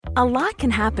A lot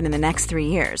can happen in the next 3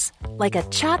 years. Like a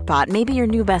chatbot may be your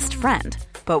new best friend.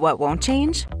 But what won't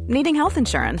change? Needing health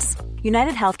insurance.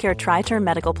 United Healthcare Tri-Term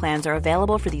Medical Plans are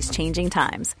available for these changing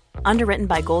times. Underwritten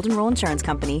by Golden Rule Insurance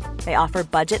Company, they offer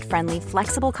budget-friendly,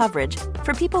 flexible coverage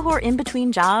for people who are in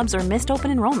between jobs or missed open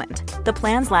enrollment. The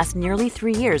plans last nearly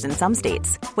 3 years in some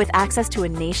states, with access to a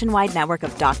nationwide network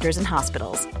of doctors and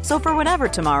hospitals. So for whatever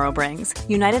tomorrow brings,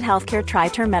 United Healthcare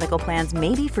Tri-Term Medical Plans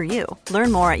may be for you.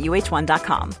 Learn more at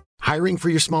uh1.com. Hiring for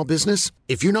your small business?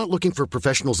 If you're not looking for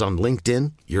professionals on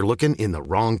LinkedIn, you're looking in the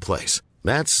wrong place.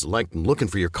 That's like looking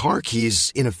for your car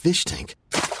keys in a fish tank.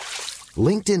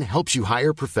 LinkedIn helps you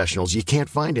hire professionals you can't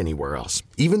find anywhere else,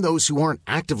 even those who aren't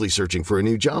actively searching for a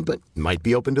new job but might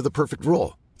be open to the perfect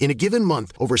role. In a given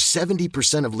month, over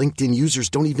 70% of LinkedIn users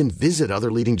don't even visit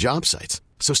other leading job sites.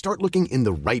 So start looking in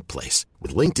the right place.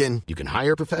 With LinkedIn, you can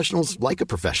hire professionals like a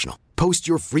professional. Post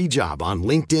your free job on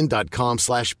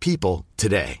linkedin.com/people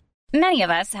today. Many of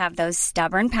us have those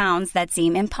stubborn pounds that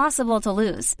seem impossible to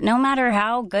lose, no matter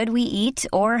how good we eat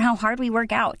or how hard we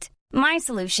work out. My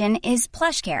solution is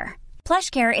PlushCare.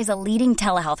 PlushCare is a leading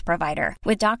telehealth provider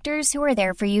with doctors who are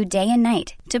there for you day and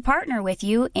night to partner with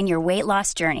you in your weight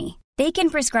loss journey. They can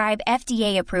prescribe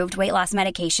FDA-approved weight loss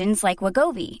medications like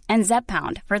Wegovy and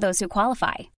Zepbound for those who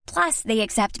qualify. Plus, they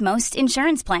accept most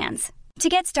insurance plans. To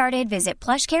get started, visit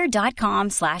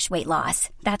plushcare.com/weightloss.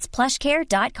 That's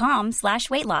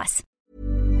plushcare.com/weightloss.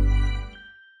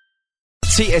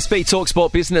 TSB Talk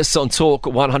Sport Business on Talk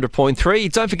 100.3.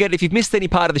 Don't forget, if you've missed any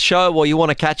part of the show or you want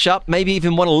to catch up, maybe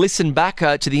even want to listen back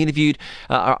to the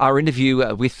our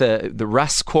interview with the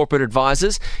RAS corporate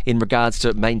advisors in regards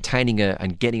to maintaining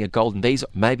and getting a golden visa.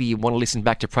 Maybe you want to listen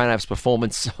back to Pranav's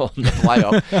performance on the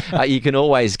playoff. You can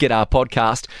always get our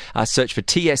podcast. Search for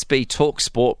TSB Talk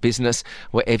Sport Business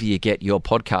wherever you get your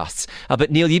podcasts.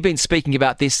 But Neil, you've been speaking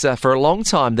about this for a long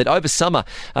time, that over summer,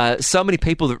 so many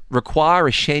people that require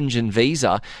a Schengen Visa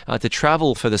to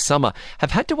travel for the summer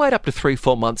have had to wait up to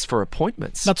 3-4 months for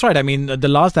appointments. That's right. I mean, the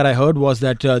last that I heard was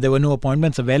that there were no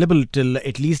appointments available till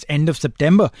at least end of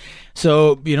September.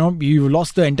 So, you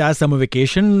lost the entire summer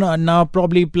vacation. Now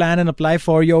probably plan and apply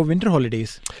for your winter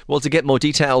holidays. Well, to get more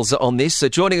details on this,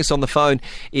 joining us on the phone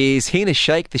is Heena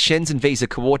Sheik, the Schengen Visa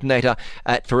Coordinator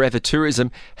at Forever Tourism.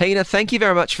 Heena, thank you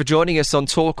very much for joining us on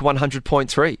Talk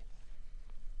 100.3.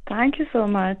 Thank you so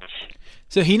much.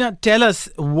 So, Heena, tell us,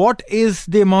 what is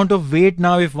the amount of wait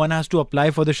now if one has to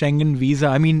apply for the Schengen visa?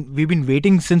 I mean, we've been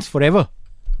waiting since forever.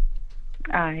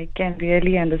 I can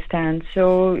really understand.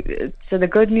 So the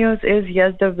good news is,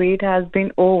 yes, the wait has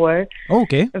been over.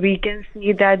 Okay. We can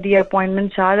see that the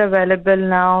appointments are available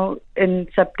now in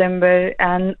September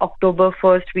and October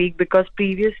first week, because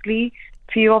previously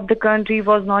few of the country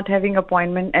was not having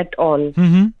appointment at all.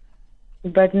 Mm-hmm.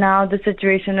 But now the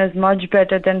situation is much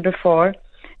better than before.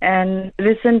 And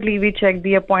recently we checked,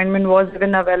 the appointment was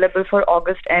even available for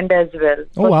August end as well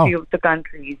for few of the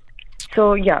countries.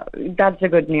 So yeah, that's the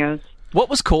good news. What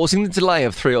was causing the delay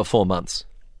of 3 or 4 months?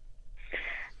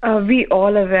 We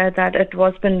all aware that it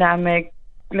was pandemic,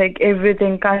 like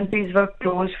everything, countries were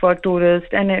closed for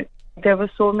tourists, and there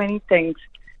were so many things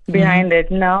behind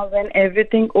it. Now when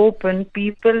everything opened,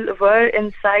 people were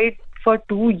inside for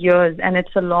 2 years, and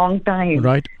it's a long time.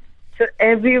 Right. So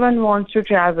everyone wants to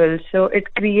travel. So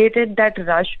it created that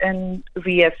rush in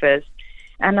VFS.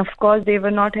 And of course, they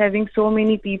were not having so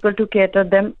many people to cater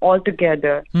them all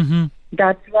together. Mm-hmm.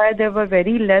 That's why there were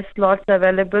very less slots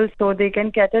available, so they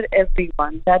can cater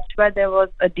everyone. That's why there was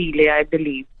a delay, I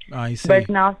believe. I see. But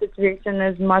now situation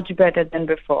is much better than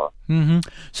before. Mm-hmm.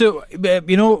 So,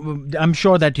 I'm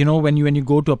sure that, when you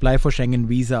go to apply for Schengen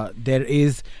visa, there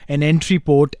is an entry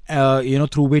port,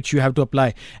 through which you have to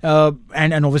apply.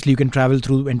 And obviously you can travel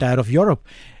through entire of Europe.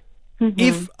 Mm-hmm.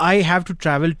 If I have to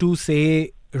travel to,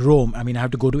 say, Rome, I mean, I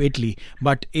have to go to Italy.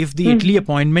 But if the Italy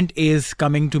appointment is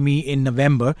coming to me in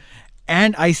November,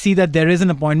 and I see that there is an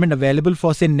appointment available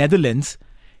for, say, Netherlands,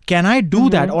 can I do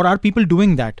that, or are people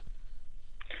doing that?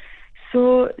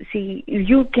 So, see,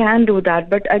 you can do that,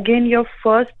 but again, your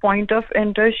first point of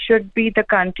interest should be the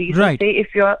country. Right. So say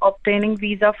if you are obtaining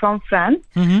visa from France,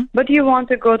 but you want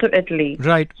to go to Italy.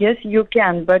 Right. Yes, you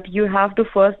can, but you have to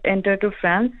first enter to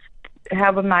France,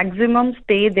 have a maximum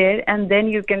stay there, and then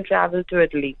you can travel to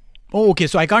Italy. Oh, okay.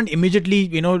 So I can't immediately,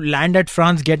 land at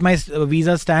France, get my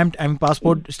visa stamped,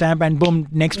 passport stamp, and boom,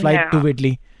 next flight to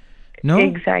Italy. No?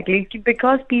 Exactly.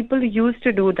 Because people used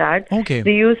to do that. Okay.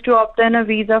 They used to obtain a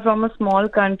visa from a small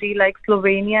country like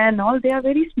Slovenia and all. They are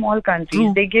very small countries.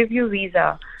 True. They give you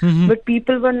visa. But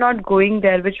people were not going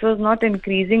there, which was not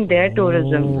increasing their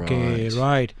tourism. Okay,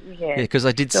 right. Yes. Yeah, because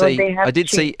I did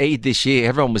see Eid this year.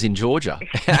 Everyone was in Georgia.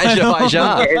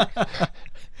 Azerbaijan. Yes.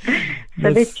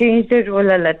 So they changed the rule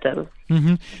a little.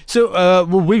 Mm-hmm. So,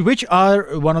 which are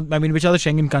which are the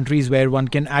Schengen countries where one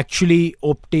can actually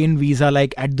obtain visa,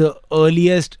 like at the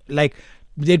earliest, like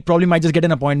they probably might just get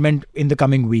an appointment in the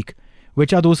coming week?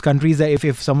 Which are those countries that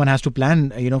if someone has to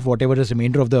plan, for whatever is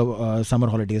remainder of the summer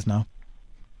holidays now?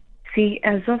 See,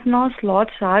 as of now,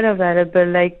 slots are available.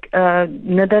 Like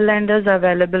Netherlands is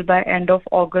available by end of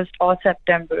August or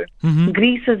September. Mm-hmm.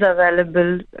 Greece is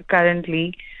available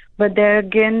currently. But there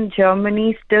again,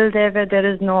 Germany still there where there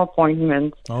is no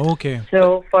appointments. Oh, okay.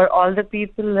 So for all the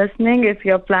people listening, if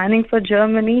you're planning for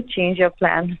Germany, change your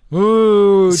plan.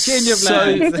 Ooh, change your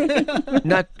plans.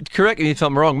 Now, correct me if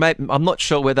I'm wrong, mate. I'm not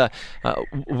sure whether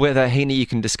Heena, you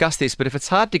can discuss this, but if it's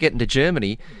hard to get into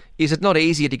Germany, is it not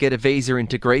easier to get a visa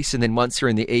into Greece and then once you're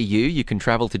in the EU, you can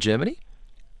travel to Germany?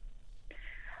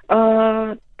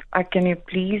 Can you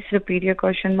please repeat your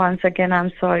question once again?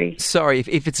 I'm sorry. Sorry,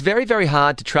 if it's very, very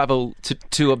hard to travel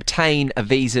to obtain a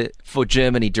visa for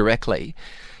Germany directly,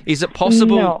 is it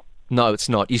possible? No, it's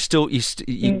not. You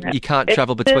can't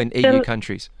travel between EU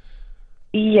countries.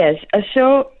 Yes.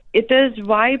 So it is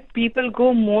why people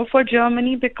go more for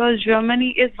Germany, because Germany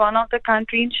is one of the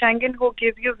countries in Schengen who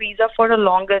give you visa for a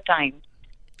longer time.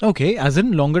 Okay, as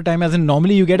in longer time, as in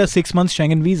normally you get a 6 month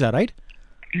Schengen visa, right?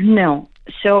 No.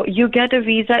 So you get a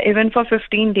visa even for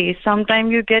 15 days.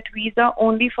 Sometimes you get visa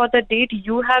only for the date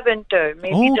you have entered.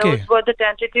 Maybe those were the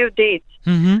tentative dates.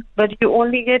 Mm-hmm. But you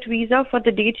only get visa for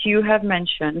the dates you have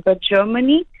mentioned. But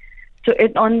Germany, so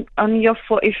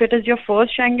if it is your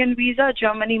first Schengen visa,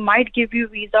 Germany might give you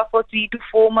visa for 3 to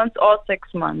 4 months or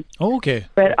 6 months. Okay.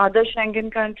 Where other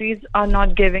Schengen countries are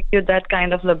not giving you that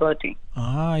kind of liberty.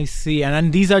 Ah, I see.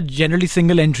 And these are generally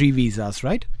single entry visas,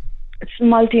 right? It's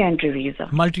multi-entry visa.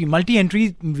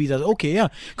 Multi-entry visas. Okay, yeah.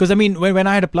 Because when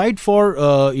I had applied for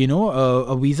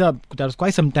a visa, that was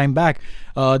quite some time back.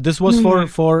 This was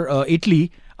for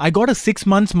Italy. I got a 6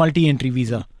 months multi-entry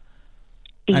visa,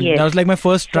 and that was like my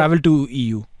first travel to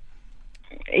EU.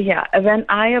 Yeah, when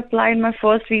I applied, my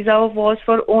first visa was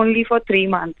only for 3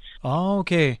 months. Oh,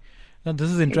 okay. Now,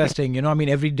 this is interesting.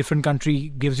 Every different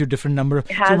country gives you different number.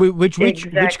 So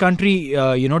which country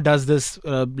does this?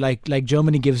 Like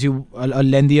Germany gives you a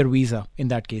lengthier visa in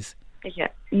that case. Yeah,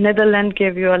 Netherlands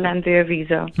gave you a lengthier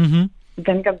visa. Mm-hmm.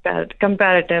 Then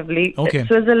comparatively, okay.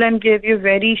 Switzerland gave you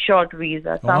very short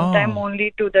visa, sometime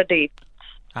only to the date.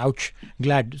 Ouch.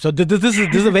 Glad. So this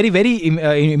is a very, very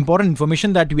important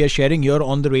information that we are sharing here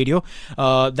on the radio.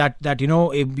 That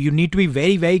you need to be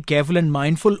very, very careful and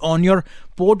mindful on your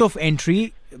port of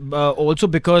entry. Also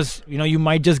because you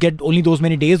might just get only those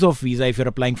many days of visa if you're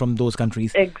applying from those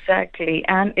countries. Exactly.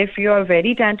 And if you are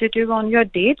very tentative on your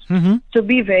dates, mm-hmm. so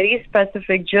be very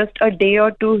specific, just a day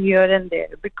or two here and there,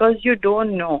 because you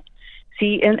don't know.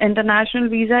 See, in international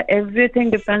visa, everything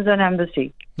depends on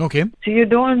embassy. Okay. So you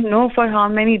don't know for how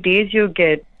many days you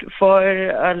get, for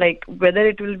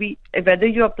whether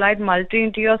you applied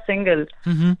multi-entry or single.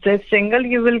 Mm-hmm. So if single,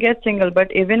 you will get single.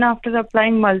 But even after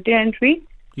applying multi-entry,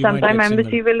 sometimes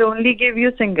embassy will only give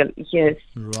you single. Yes.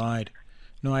 Right.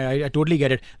 No, I totally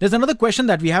get it. There's another question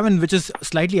that we have, and which is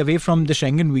slightly away from the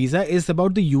Schengen visa, is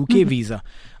about the UK visa.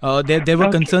 There were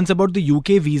concerns about the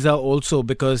UK visa also,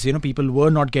 because people were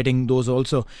not getting those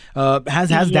also. Has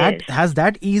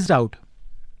that eased out?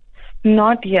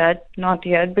 Not yet,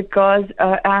 because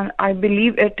and I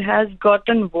believe it has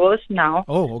gotten worse now.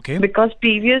 Oh, okay. Because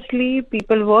previously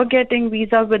people were getting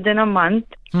visa within a month,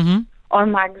 mm-hmm. or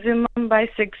maximum by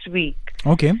 6 weeks.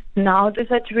 Okay. Now the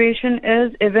situation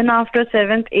is, even after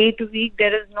 7th, 8th week,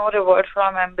 there is no reward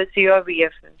from embassy or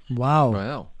VFS.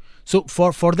 Wow. So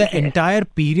for the entire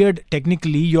period,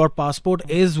 technically, your passport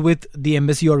is with the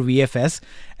embassy or VFS,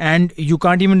 and you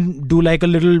can't even do like a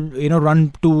little,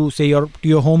 run to say to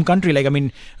your home country. Like,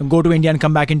 go to India and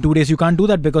come back in 2 days. You can't do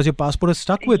that because your passport is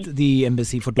stuck with the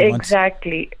embassy for 2 months.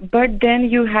 Exactly. But then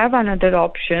you have another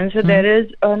option. So there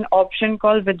is an option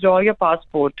called withdraw your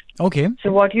passport. Okay.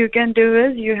 So what you can do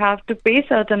is you have to pay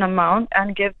certain amount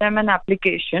and give them an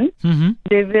application.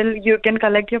 Mm-hmm. You can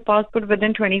collect your passport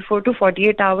within 24 to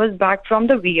 48 hours back from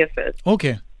the VFS.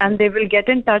 Okay. And they will get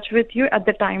in touch with you at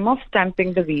the time of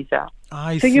stamping the visa.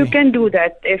 I see. You can do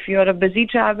that if you're a busy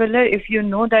traveler, if you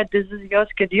know that this is your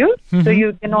schedule, so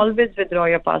you can always withdraw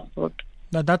your passport.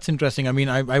 That's interesting.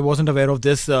 I wasn't aware of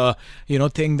this,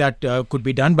 thing that could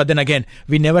be done. But then again,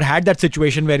 we never had that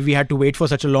situation where we had to wait for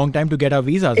such a long time to get our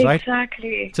visas, right?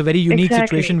 Exactly. It's a very unique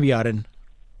situation we are in.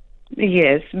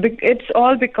 Yes, it's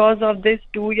all because of this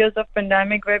 2 years of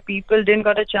pandemic where people didn't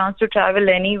got a chance to travel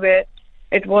anywhere.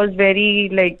 It was very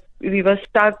we were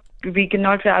stuck we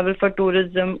cannot travel for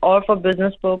tourism or for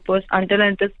business purpose until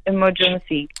it is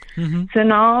emergency. So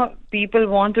now people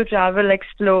want to travel,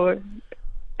 explore.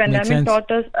 Pandemic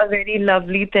taught us a very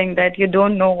lovely thing that you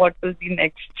don't know what will be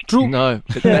next. True. No,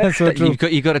 That's so true.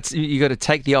 You got to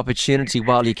take the opportunity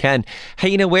while you can.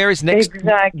 Heena, where is next?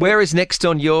 Exactly. Where is next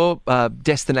on your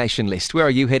destination list? Where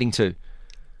are you heading to?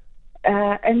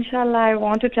 Inshallah, I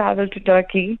want to travel to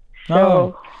Turkey.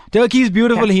 Turkey is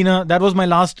beautiful, Heena. That was my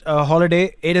last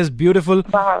holiday. It is beautiful.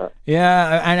 Wow.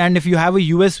 Yeah, and if you have a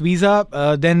US visa,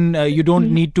 then you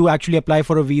don't need to actually apply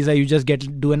for a visa. You just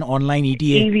do an online ETA.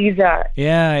 E-visa.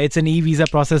 Yeah, it's an e-visa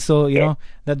process. So, you know,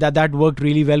 that worked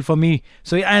really well for me.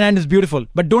 So, and it's beautiful.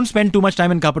 But don't spend too much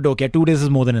time in Cappadocia. 2 days is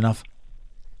more than enough.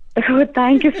 Oh,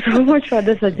 thank you so much for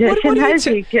the suggestion. I'll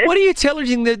take it. What are you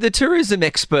telling the tourism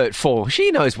expert for?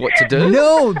 She knows what to do.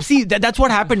 No, see, that's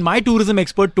what happened. My tourism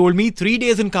expert told me 3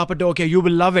 days in Cappadocia, you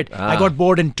will love it. I got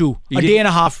bored in 2. A day and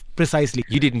a half, precisely.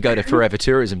 You didn't go to Forever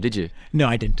Tourism, did you? No,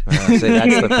 I didn't. See,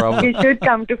 that's the problem. You should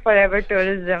come to Forever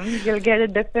Tourism. You'll get a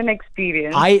different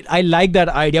experience. I like that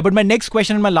idea. But my next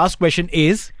question and my last question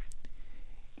is,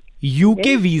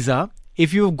 UK visa,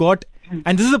 if you've got,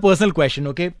 and this is a personal question,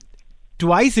 okay?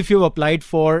 Twice if you've applied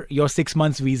for your 6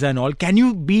 months visa and all, can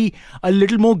you be a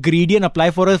little more greedy and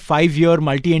apply for a 5-year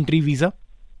multi-entry visa?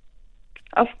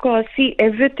 Of course. See,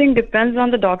 everything depends on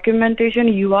the documentation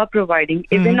you are providing.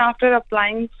 Even after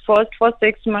applying first for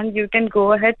 6 months, you can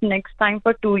go ahead next time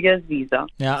for 2 years visa.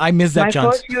 Yeah, I missed that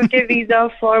chance. My first UK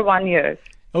visa for 1 year.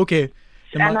 Okay.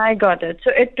 And I got it.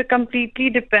 So it completely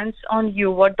depends on you,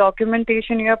 what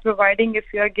documentation you are providing. If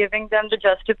you are giving them the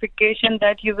justification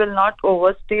that you will not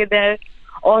overstay there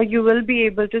or you will be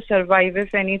able to survive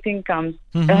if anything comes.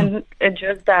 And it's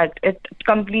just that. It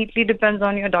completely depends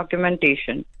on your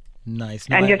documentation. Nice.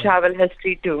 And your travel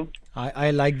history too.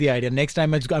 I like the idea. Next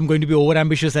time I'm going to be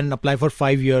over-ambitious and apply for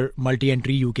 5-year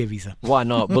multi-entry UK visa. Why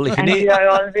not? Well, if and you are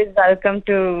always welcome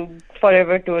to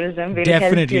Forever Tourism. We'll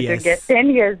Definitely, help you to get 10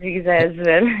 years visa as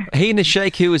well. Heena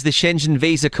Sheik, who is the Schengen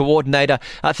Visa coordinator,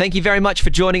 thank you very much for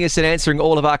joining us and answering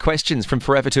all of our questions from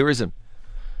Forever Tourism.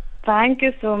 Thank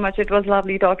you so much. It was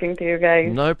lovely talking to you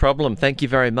guys. No problem. Thank you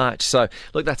very much. So,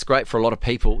 look, that's great for a lot of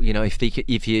people, you know,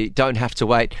 if you don't have to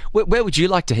wait. Where would you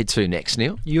like to head to next,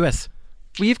 Neil? US.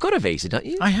 Well, you've got a visa, don't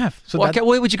you? I have. So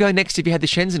where would you go next if you had the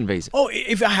Schengen visa? Oh,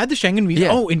 if I had the Schengen visa?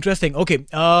 Yeah. Oh, interesting. Okay.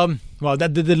 Well,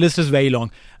 the list is very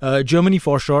long. Germany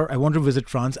for sure. I want to visit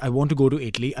France. I want to go to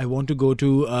Italy. I want to go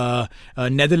to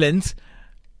Netherlands.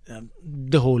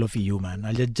 The whole of EU, man.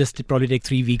 I'll just probably take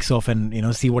 3 weeks off and, you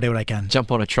know, see whatever I can.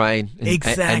 Jump on a train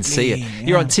and see it. Yeah.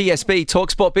 You're on TSB,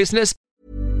 TalkSport Business.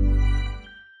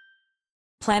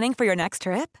 Planning for your next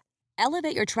trip?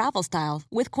 Elevate your travel style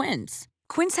with Quince.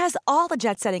 Quince has all the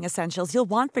jet-setting essentials you'll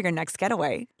want for your next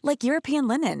getaway, like European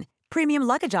linen, premium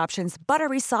luggage options,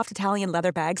 buttery soft Italian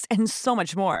leather bags, and so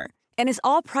much more. And is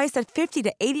all priced at 50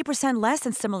 to 80% less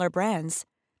than similar brands.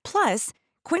 Plus,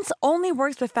 Quince only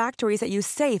works with factories that use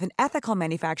safe and ethical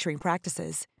manufacturing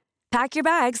practices. Pack your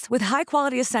bags with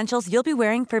high-quality essentials you'll be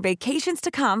wearing for vacations to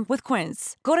come with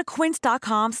Quince. Go to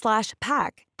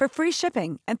quince.com/pack for free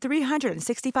shipping and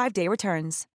 365-day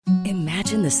returns.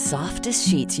 Imagine the softest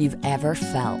sheets you've ever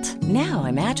felt. Now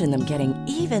imagine them getting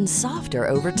even softer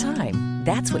over time.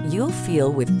 That's what you'll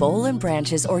feel with Boll &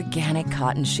 Branch's organic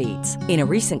cotton sheets. In a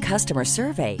recent customer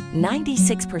survey,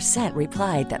 96%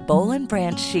 replied that Boll &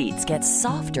 Branch sheets get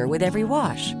softer with every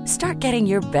wash. Start getting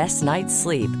your best night's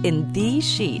sleep in these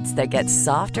sheets that get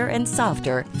softer and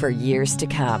softer for years to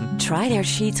come. Try their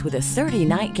sheets with a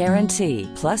 30-night guarantee.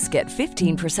 Plus, get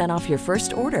 15% off your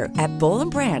first order at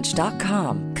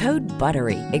bollandbranch.com. Code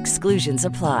BUTTERY. Exclusions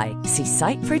apply. See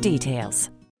site for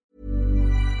details.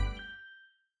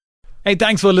 Hey,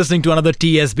 thanks for listening to another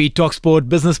TSB TalkSport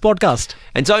Business Podcast.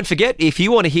 And don't forget, if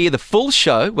you want to hear the full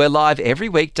show, we're live every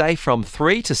weekday from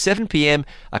 3 to 7 p.m.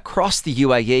 across the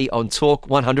UAE on Talk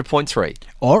 100.3.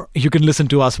 Or you can listen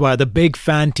to us via the Big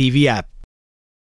Fan TV app.